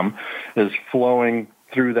income is flowing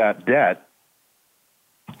through that debt,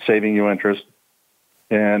 saving you interest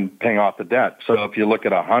and paying off the debt. So if you look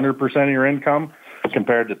at 100% of your income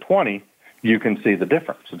compared to 20, you can see the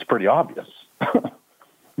difference. It's pretty obvious.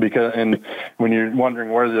 Because, and when you're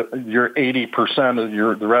wondering where your 80%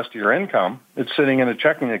 of the rest of your income, it's sitting in a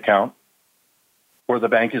checking account where the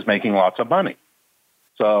bank is making lots of money.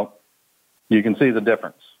 So you can see the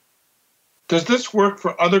difference. Does this work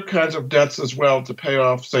for other kinds of debts as well to pay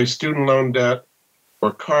off, say, student loan debt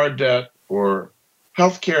or car debt or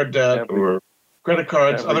healthcare debt or credit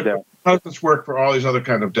cards? How does this work for all these other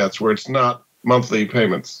kind of debts where it's not monthly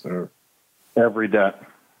payments? Every debt.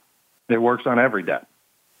 It works on every debt.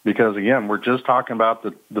 Because, again, we're just talking about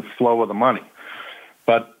the flow of the money.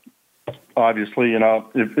 But obviously, you know,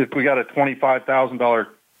 if we got a $25,000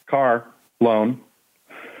 car loan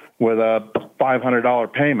with a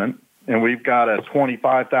 $500 payment and we've got a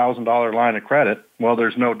 $25,000 line of credit, well,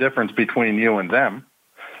 there's no difference between you and them.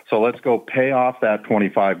 So let's go pay off that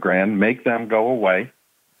 $25,000, make them go away.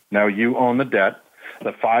 Now you own the debt.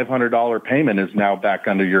 The $500 payment is now back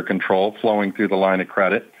under your control, flowing through the line of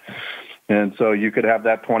credit. And so you could have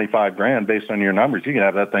that $25,000 based on your numbers. You can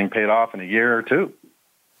have that thing paid off in a year or two.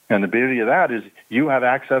 And the beauty of that is you have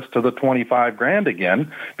access to the $25,000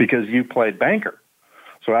 again because you played banker.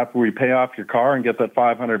 So after we pay off your car and get that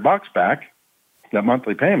 $500 back, that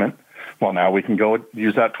monthly payment, well, now we can go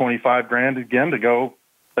use that $25,000 again to go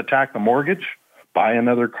attack the mortgage, buy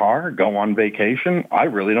another car, go on vacation. I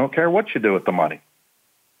really don't care what you do with the money.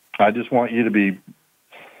 I just want you to be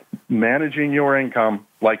managing your income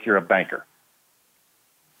like you're a banker.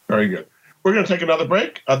 Very good. We're going to take another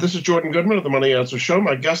break. This is Jordan Goodman of the Money Answer Show.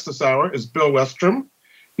 My guest this hour is Bill Westrom.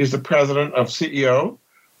 He's the president and CEO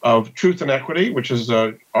of Truth in Equity, which is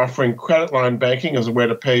offering credit line banking as a way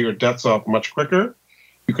to pay your debts off much quicker.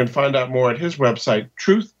 You can find out more at his website,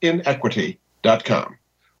 truthinequity.com.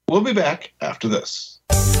 We'll be back after this.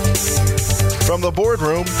 From the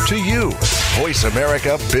boardroom to you, Voice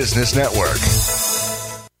America Business Network.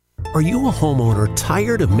 Are you a homeowner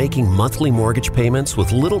tired of making monthly mortgage payments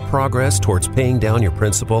with little progress towards paying down your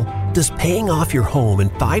principal? Does paying off your home in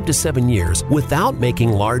 5 to 7 years without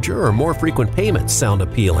making larger or more frequent payments sound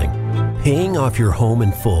appealing? Paying off your home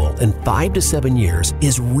in full in 5 to 7 years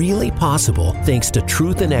is really possible thanks to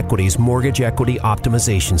Truth in Equity's Mortgage Equity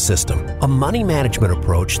Optimization System, a money management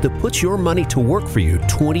approach that puts your money to work for you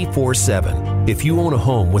 24/7. If you own a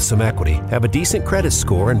home with some equity, have a decent credit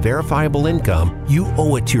score, and verifiable income, you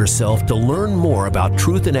owe it to yourself to learn more about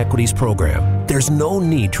Truth in Equity's program. There's no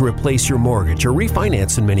need to replace your mortgage or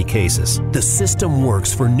refinance in many cases. The system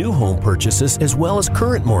works for new home purchases as well as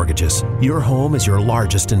current mortgages. Your home is your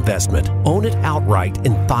largest investment. Own it outright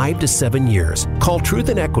in 5 to 7 years. Call Truth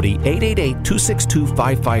in Equity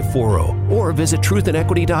 888-262-5540 or visit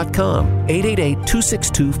truthinequity.com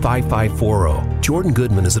 888-262-5540. Jordan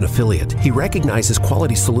Goodman is an affiliate. He recognizes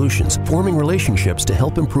quality solutions, forming relationships to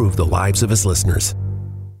help improve the lives of his listeners.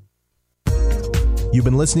 You've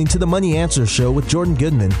been listening to the Money Answer Show with Jordan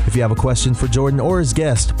Goodman. If you have a question for Jordan or his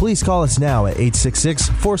guest, please call us now at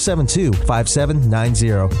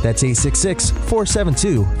 866-472-5790. That's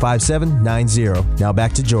 866-472-5790. Now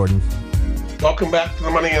back to Jordan. Welcome back to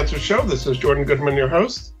the Money Answer Show. This is Jordan Goodman, your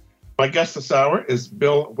host. My guest this hour is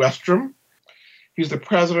Bill Westrom. He's the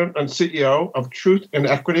president and CEO of Truth in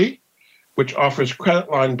Equity, which offers credit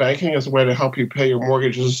line banking as a way to help you pay your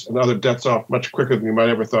mortgages and other debts off much quicker than you might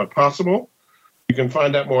ever thought possible. You can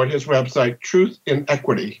find out more at his website,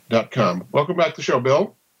 truthinequity.com. Welcome back to the show,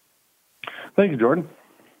 Bill. Thank you, Jordan.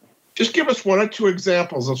 Just give us one or two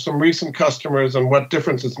examples of some recent customers and what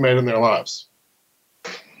difference it's made in their lives.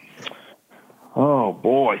 Oh,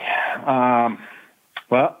 boy. Well,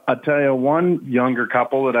 I'll tell you one younger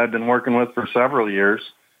couple that I've been working with for several years.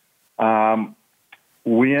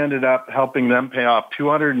 We ended up helping them pay off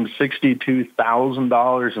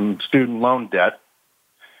 $262,000 in student loan debt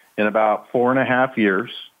in about 4.5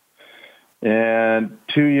 years. And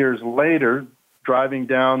 2 years later, driving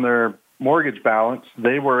down their mortgage balance,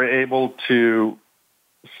 they were able to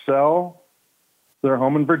sell their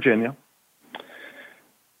home in Virginia,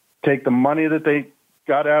 take the money that they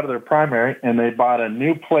got out of their primary, and they bought a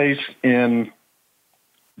new place in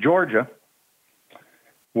Georgia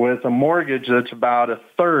with a mortgage that's about a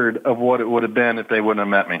third of what it would have been if they wouldn't have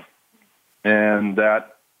met me. And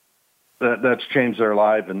that's changed their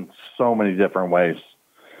life in so many different ways.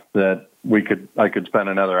 that I could spend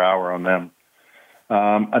another hour on them.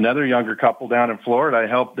 Another younger couple down in Florida, I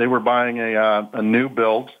helped. They were buying a new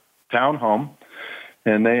build townhome,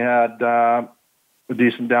 and they had a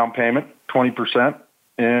decent down payment, 20%,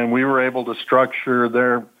 and we were able to structure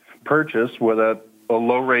their purchase with a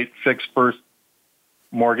low rate fixed first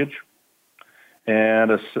mortgage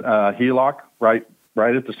and a HELOC right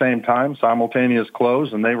at the same time, simultaneous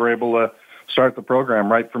close, and they were able to start the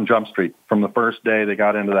program right from Jump Street, from the first day they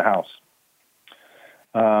got into the house.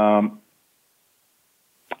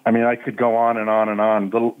 I could go on and on and on.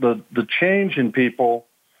 The change in people,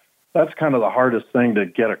 that's kind of the hardest thing to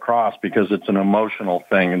get across because it's an emotional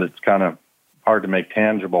thing and it's kind of hard to make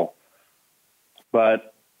tangible.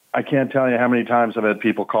 But I can't tell you how many times I've had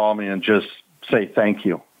people call me and just say thank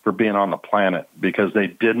you for being on the planet because they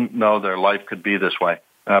didn't know their life could be this way.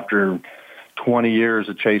 After 20 years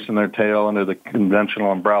of chasing their tail under the conventional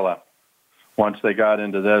umbrella, once they got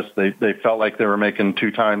into this, they felt like they were making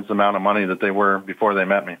 2 times the amount of money that they were before they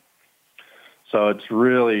met me. So it's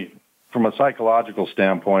really, from a psychological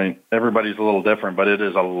standpoint, everybody's a little different, but it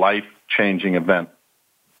is a life-changing event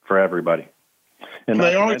for everybody. And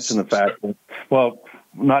not to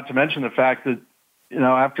mention the fact that,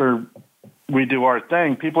 after we do our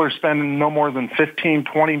thing, people are spending no more than 15,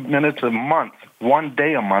 20 minutes a month, 1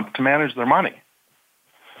 day a month to manage their money.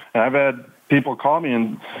 And I've had people call me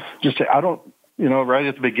and just say, right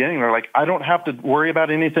at the beginning, they're like, I don't have to worry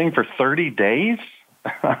about anything for 30 days.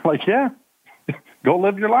 I'm like, yeah, go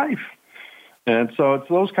live your life. And so it's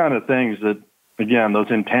those kind of things that, again, those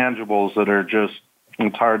intangibles that are just,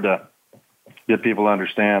 it's hard to get people to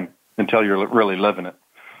understand until you're really living it.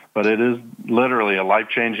 But it is literally a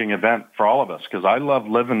life-changing event for all of us because I love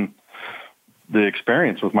living the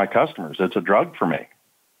experience with my customers. It's a drug for me.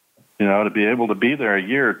 To be able to be there a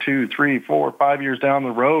year, 2, 3, 4, 5 years down the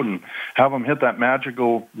road and have them hit that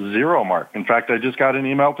magical zero mark. In fact, I just got an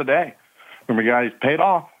email today from a guy who's paid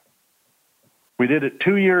off. We did it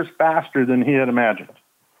 2 years faster than he had imagined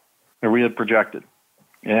or we had projected.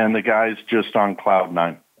 And the guy's just on cloud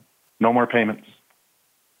 9. No more payments.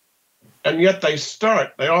 And yet they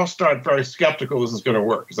all start very skeptical this is going to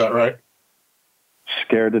work. Is that right?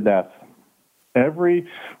 Scared to death.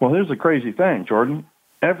 Here's the crazy thing, Jordan.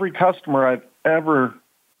 Every customer I've ever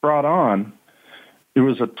brought on, it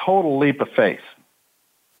was a total leap of faith.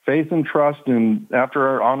 Faith and trust after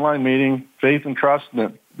our online meeting, faith and trust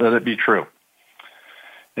that it be true.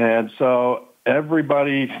 And so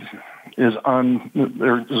everybody is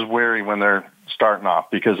wary when they're starting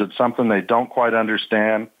off because it's something they don't quite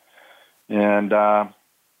understand. And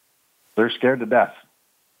they're scared to death.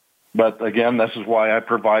 But again, this is why I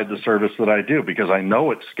provide the service that I do because I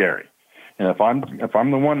know it's scary. And if I'm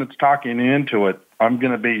the one that's talking you into it, I'm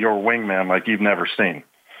going to be your wingman like you've never seen.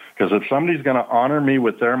 Because if somebody's going to honor me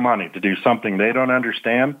with their money to do something they don't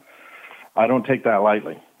understand, I don't take that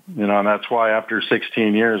lightly. And that's why after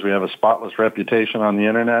 16 years, we have a spotless reputation on the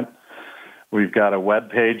internet. We've got a web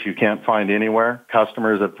page you can't find anywhere.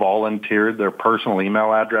 Customers have volunteered their personal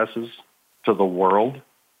email addresses to the world.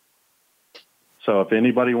 So if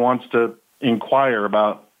anybody wants to inquire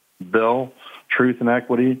about Bill, Truth and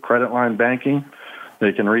Equity, credit line banking,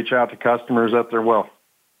 they can reach out to customers at their will.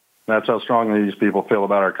 That's how strongly these people feel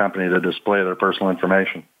about our company to display their personal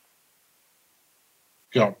information.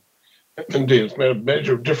 Yeah, indeed. It's made a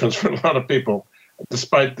major difference for a lot of people,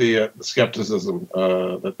 despite the skepticism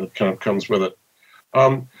that kind of comes with it.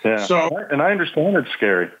 And I understand it's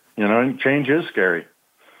scary. And change is scary.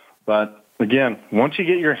 But again, once you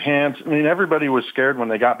get your hands, everybody was scared when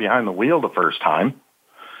they got behind the wheel the first time.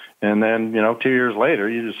 And then, 2 years later,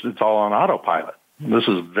 it's all on autopilot. This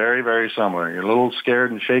is very, very similar. You're a little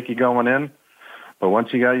scared and shaky going in, but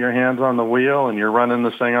once you got your hands on the wheel and you're running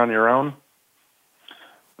this thing on your own,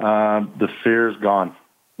 the fear's gone.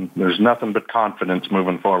 There's nothing but confidence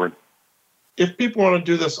moving forward. If people want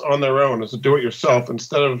to do this on their own as a do-it-yourself,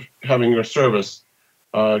 instead of having your service,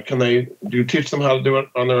 do you teach them how to do it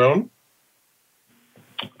on their own?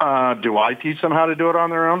 Do I teach them how to do it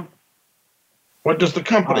on their own? What does the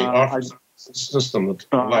company offer? System that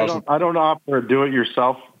allows I don't offer a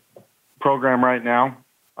do-it-yourself program right now,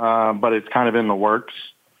 but it's kind of in the works.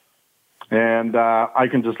 And I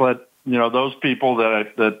can just let those people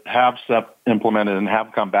that have SEP implemented and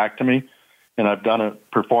have come back to me, and I've done a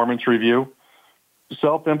performance review.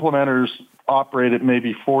 Self-implementers operate at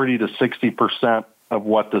maybe 40 to 60% of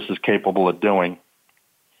what this is capable of doing,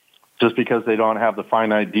 just because they don't have the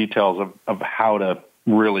finite details of how to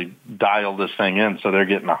really dial this thing in, so they're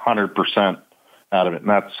getting 100% out of it. And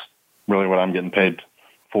that's really what I'm getting paid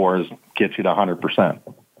for, is get you to 100%.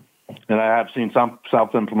 And I have seen some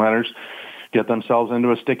self-implementers get themselves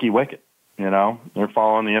into a sticky wicket. You know, they're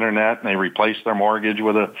following the internet and they replace their mortgage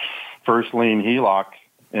with a first lien HELOC.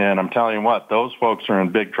 And I'm telling you what, those folks are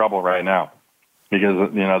in big trouble right now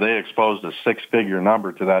because, you know, they exposed a 6-figure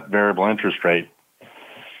number to that variable interest rate.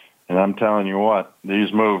 And I'm telling you what,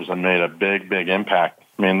 these moves have made a big, big impact.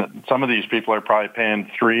 I mean, some of these people are probably paying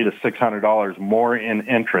 $300 to $600 more in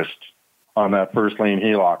interest on that first lien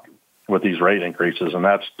HELOC with these rate increases, and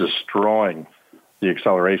that's destroying the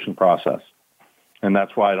acceleration process. And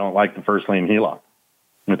that's why I don't like the first lien HELOC.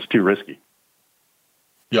 It's too risky.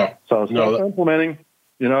 Yeah. So self-implementing,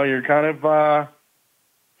 you know, you're kind of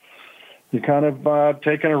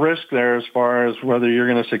taking a risk there as far as whether you're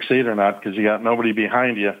going to succeed or not, because you got nobody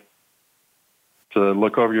behind you to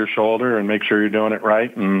look over your shoulder and make sure you're doing it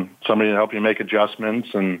right, and somebody to help you make adjustments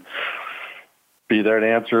and be there to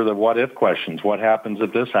answer the what if questions. What happens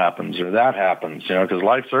if this happens or that happens? You know, because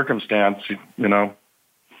life circumstance, you know,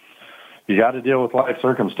 you got to deal with life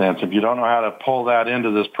circumstance. If you don't know how to pull that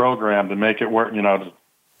into this program to make it work, you know,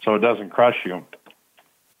 so it doesn't crush you,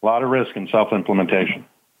 a lot of risk in self-implementation.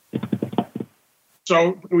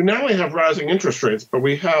 So we not only have rising interest rates, but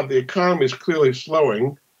we have the economy is clearly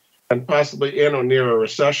slowing and possibly in or near a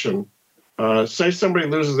recession. Say somebody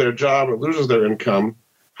loses their job or loses their income,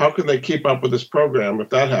 how can they keep up with this program if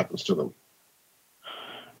that happens to them?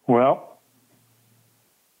 Well,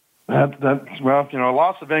 you know, a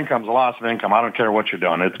loss of income is a loss of income. I don't care what you're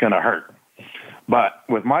doing. It's going to hurt. But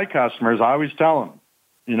with my customers, I always tell them,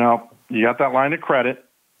 you know, you got that line of credit,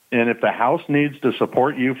 and if the house needs to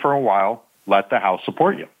support you for a while, let the house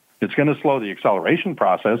support you. It's going to slow the acceleration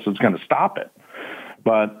process. It's going to stop it.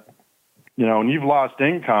 But, you know, when you've lost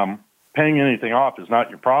income, paying anything off is not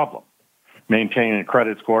your problem. Maintaining a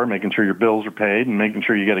credit score, making sure your bills are paid, and making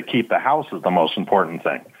sure you get to keep the house is the most important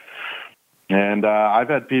thing. And I've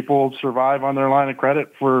had people survive on their line of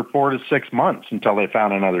credit for 4 to 6 months until they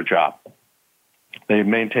found another job. They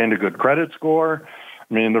maintained a good credit score.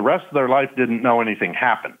 I mean, the rest of their life didn't know anything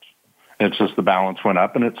happened. It's just the balance went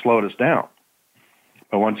up and it slowed us down.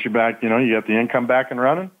 But once you're back, you know, you got the income back and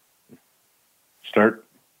running, start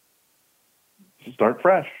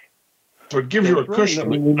fresh. So it gives you a cushion.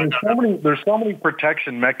 I mean, there's so many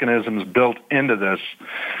protection mechanisms built into this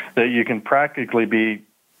that you can practically be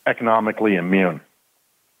economically immune.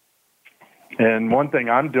 And one thing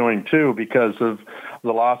I'm doing, too, because of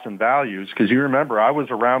the loss in values, because you remember I was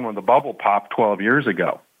around when the bubble popped 12 years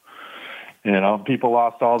ago. You know, people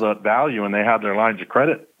lost all the value and they had their lines of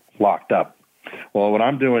credit locked up. Well, what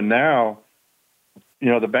I'm doing now, you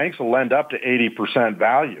know, the banks will lend up to 80%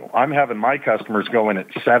 value. I'm having my customers go in at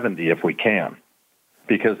 70 if we can,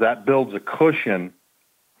 because that builds a cushion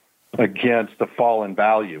against the fall in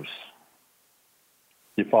values.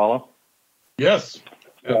 You follow? Yes.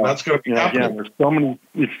 And that's going to be happening. Again, there's so many.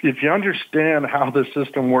 If you understand how the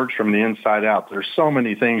system works from the inside out, there's so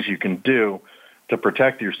many things you can do to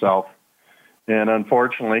protect yourself. And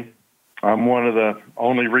unfortunately, I'm one of the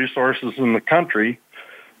only resources in the country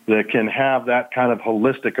that can have that kind of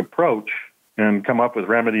holistic approach and come up with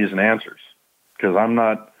remedies and answers. Because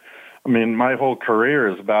my whole career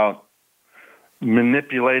is about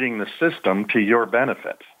manipulating the system to your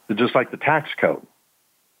benefit. It's just like the tax code,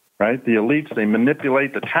 right? The elites, they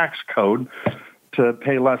manipulate the tax code to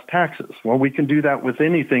pay less taxes. Well, we can do that with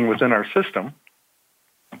anything within our system.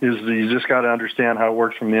 You just got to understand how it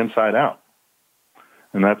works from the inside out.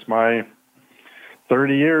 And that's my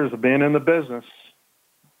 30 years of being in the business.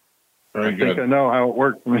 Very good. I think I know how it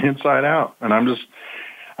works from the inside out. And I'm just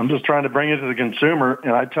trying to bring it to the consumer.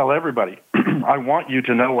 And I tell everybody, I want you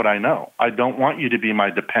to know what I know. I don't want you to be my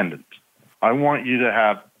dependent. I want you to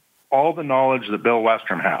have all the knowledge that Bill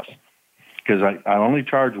Westrom has. Because I only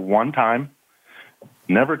charge one time,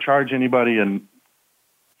 never charge anybody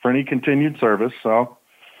for any continued service. So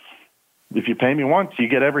if you pay me once, you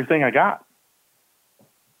get everything I got.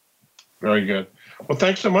 Very good. Well,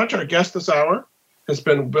 thanks so much. Our guest this hour has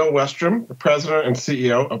been Bill Westrom, the president and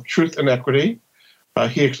CEO of Truth in Equity.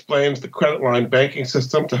 He explains the credit line banking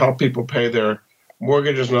system to help people pay their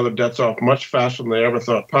mortgages and other debts off much faster than they ever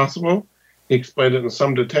thought possible. He explained it in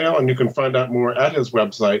some detail, and you can find out more at his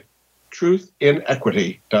website,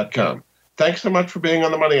 truthinequity.com. Thanks so much for being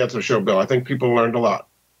on the Money Answer Show, Bill. I think people learned a lot.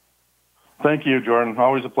 Thank you, Jordan.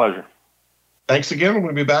 Always a pleasure. Thanks again.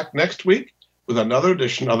 We'll be back next week with another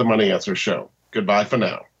edition of the Money Answer Show. Goodbye for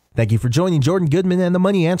now. Thank you for joining Jordan Goodman and the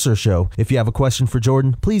Money Answer Show. If you have a question for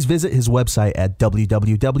Jordan, please visit his website at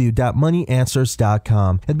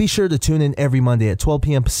www.moneyanswers.com. And be sure to tune in every Monday at 12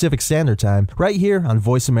 p.m. Pacific Standard Time right here on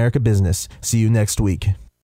Voice America Business. See you next week.